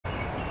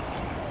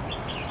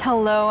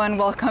Hello and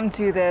welcome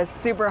to this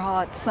super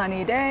hot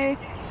sunny day.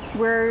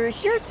 We're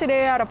here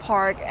today at a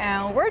park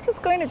and we're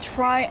just going to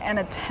try and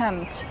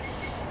attempt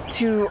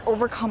to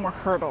overcome a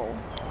hurdle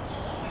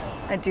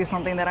and do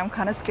something that I'm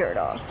kind of scared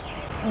of.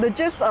 The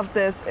gist of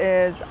this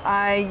is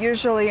I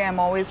usually am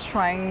always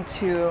trying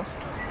to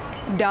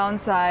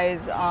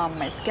downsize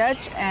my sketch,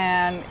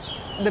 and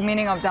the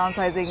meaning of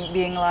downsizing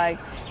being like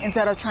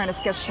instead of trying to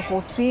sketch the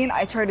whole scene,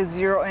 I try to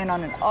zero in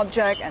on an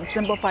object and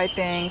simplify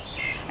things.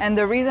 And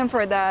the reason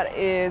for that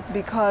is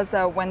because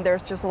that when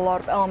there's just a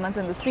lot of elements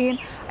in the scene,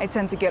 I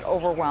tend to get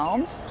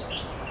overwhelmed.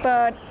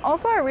 But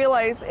also I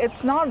realize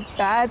it's not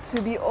bad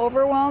to be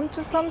overwhelmed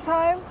just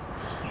sometimes.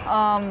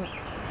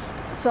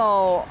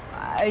 So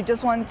I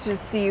just want to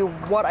see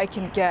what I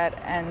can get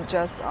and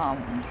just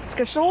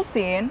sketch the whole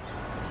scene,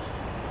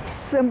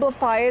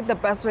 simplify it the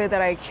best way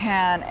that I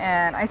can.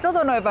 And I still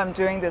don't know if I'm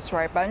doing this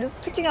right, but I'm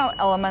just picking out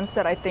elements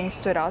that I think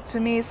stood out to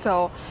me.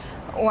 So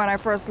when I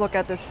first look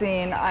at the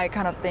scene, I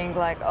kind of think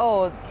like,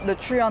 oh, the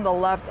tree on the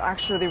left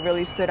actually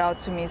really stood out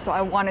to me, so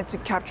I wanted to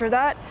capture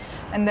that.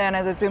 And then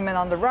as I zoom in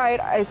on the right,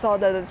 I saw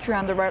that the tree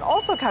on the right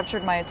also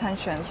captured my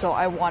attention, so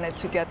I wanted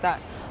to get that.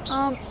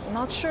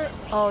 Not sure.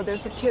 Oh,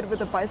 there's a kid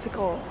with a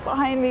bicycle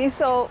behind me,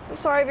 so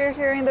sorry if you're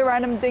hearing the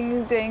random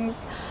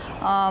dings.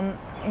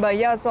 But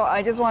yeah, so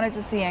I just wanted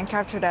to see and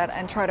capture that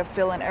and try to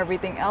fill in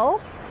everything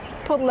else,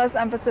 put less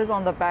emphasis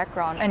on the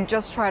background and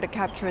just try to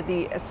capture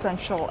the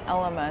essential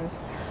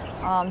elements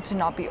to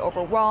not be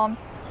overwhelmed.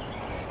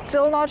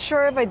 Still not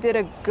sure if I did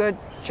a good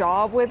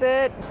job with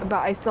it, but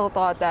I still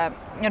thought that,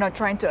 you know,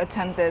 trying to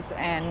attempt this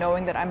and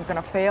knowing that I'm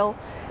gonna fail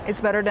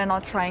is better than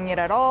not trying it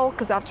at all,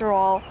 because after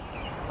all,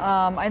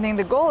 I think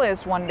the goal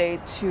is one day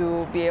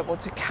to be able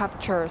to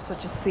capture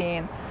such a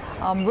scene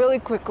really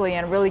quickly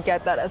and really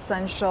get that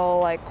essential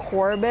like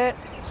core bit.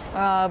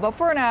 But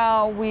for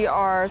now, we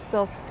are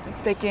still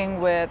sticking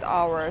with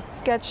our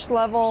sketch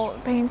level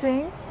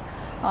paintings.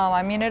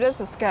 I mean, it is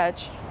a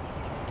sketch,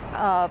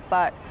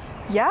 but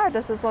yeah,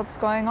 this is what's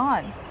going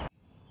on.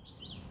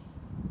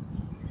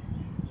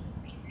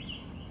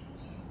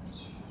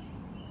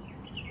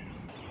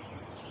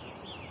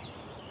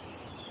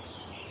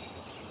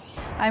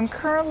 I'm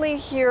currently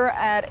here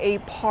at a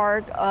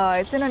park.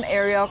 It's in an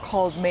area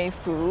called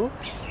Meifu,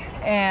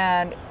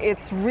 and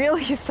it's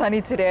really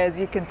sunny today, as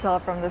you can tell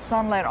from the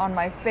sunlight on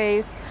my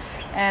face.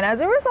 And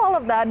as a result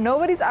of that,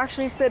 nobody's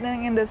actually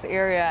sitting in this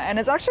area, and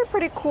it's actually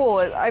pretty cool.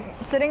 I'm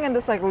sitting in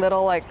this like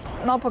little, like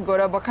not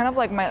pagoda, but kind of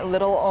like my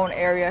little own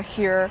area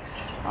here,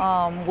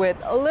 with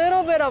a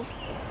little bit of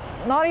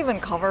not even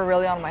cover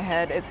really on my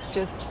head. It's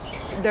just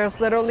there's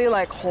literally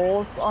like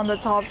holes on the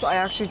top, so I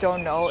actually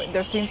don't know.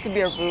 There seems to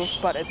be a roof,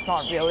 but it's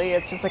not really.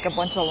 It's just like a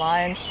bunch of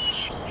lines.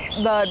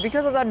 But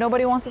because of that,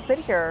 nobody wants to sit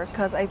here,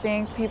 because I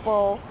think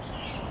people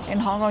in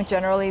Hong Kong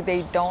generally,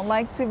 they don't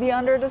like to be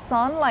under the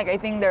sun. Like, I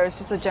think there's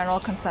just a general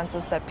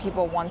consensus that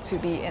people want to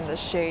be in the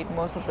shade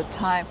most of the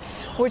time,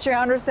 which I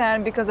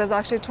understand because it's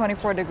actually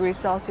 24 degrees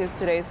Celsius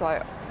today, so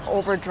I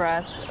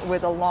overdress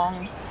with a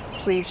long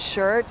sleeve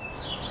shirt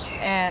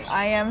and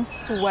I am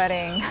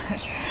sweating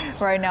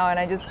right now, and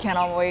I just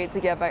cannot wait to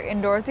get back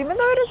indoors, even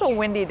though it is a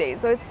windy day,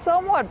 so it's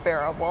somewhat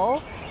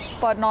bearable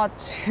but not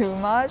too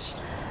much.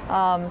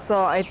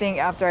 So I think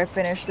after I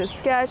finish this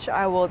sketch,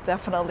 I will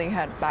definitely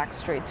head back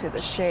straight to the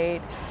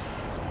shade.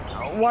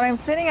 What I'm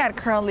sitting at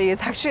currently is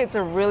actually, it's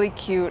a really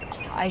cute,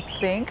 I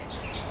think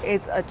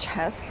it's a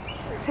chess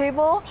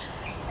table.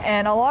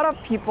 And a lot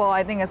of people,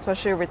 I think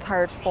especially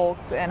retired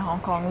folks in Hong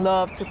Kong,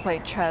 love to play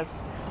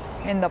chess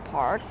in the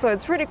park. So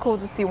it's really cool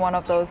to see one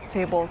of those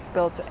tables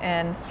built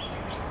in,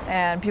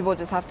 and people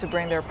just have to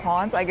bring their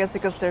pawns, I guess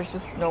because there's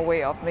just no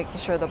way of making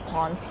sure the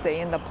pawns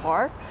stay in the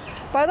park.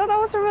 But I thought that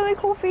was a really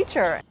cool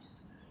feature.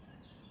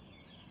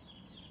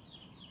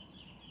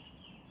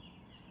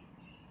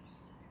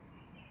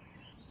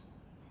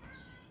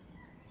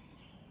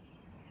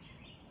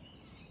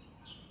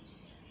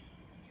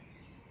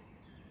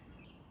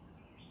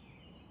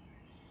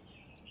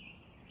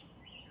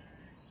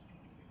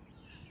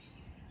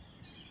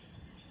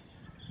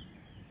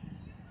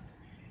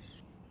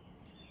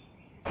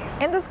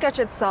 In the sketch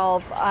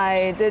itself,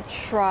 I did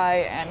try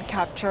and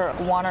capture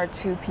one or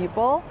two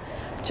people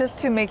just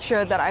to make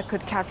sure that I could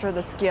capture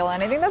the scale.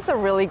 And I think that's a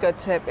really good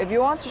tip. If you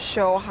want to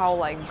show how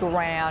like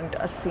grand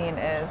a scene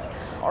is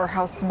or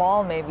how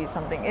small maybe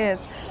something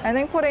is, I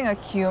think putting a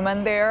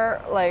human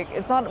there, like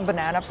it's not a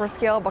banana for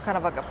scale, but kind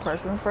of like a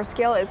person for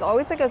scale, is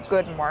always like a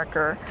good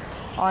marker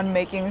on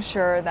making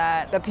sure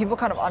that the people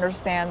kind of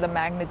understand the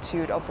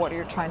magnitude of what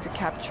you're trying to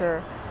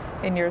capture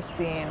in your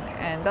scene.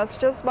 And that's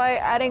just by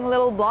adding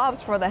little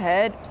blobs for the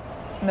head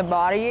and the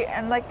body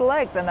and like the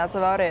legs, and that's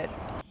about it.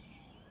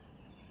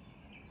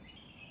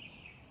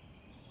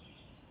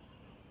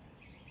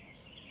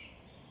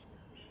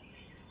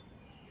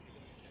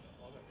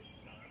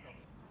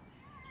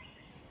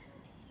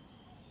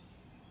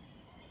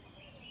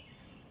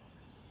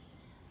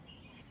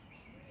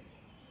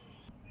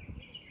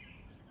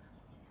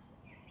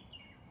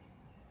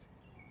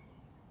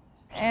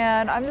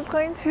 And I'm just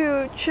going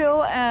to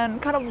chill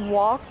and kind of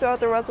walk throughout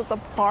the rest of the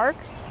park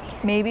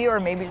maybe, or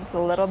maybe just a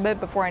little bit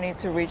before I need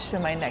to reach to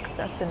my next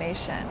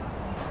destination.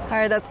 All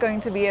right, that's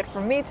going to be it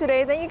for me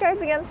today. Thank you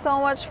guys again so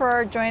much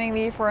for joining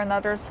me for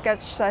another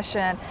sketch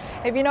session.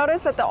 If you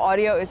notice that the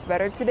audio is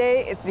better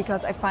today, it's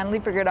because I finally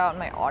figured out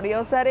my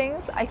audio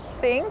settings, I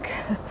think.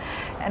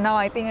 And now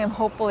I think I'm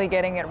hopefully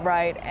getting it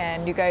right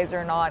and you guys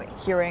are not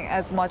hearing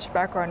as much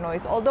background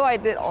noise, although I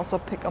did also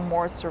pick a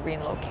more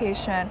serene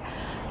location.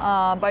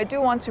 But I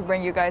do want to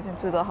bring you guys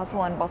into the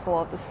hustle and bustle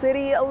of the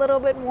city a little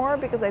bit more,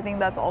 because I think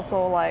that's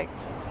also like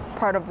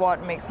part of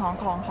what makes Hong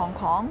Kong, Hong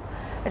Kong.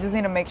 I just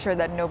need to make sure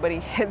that nobody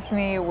hits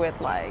me with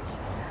like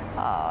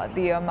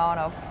the amount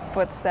of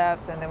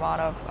footsteps and the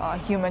amount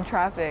of human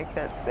traffic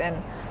that's in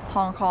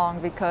Hong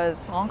Kong,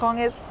 because Hong Kong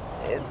is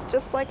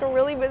just like a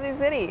really busy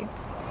city.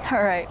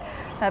 All right,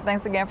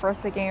 thanks again for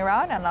sticking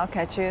around, and I'll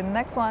catch you in the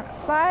next one.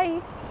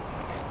 Bye.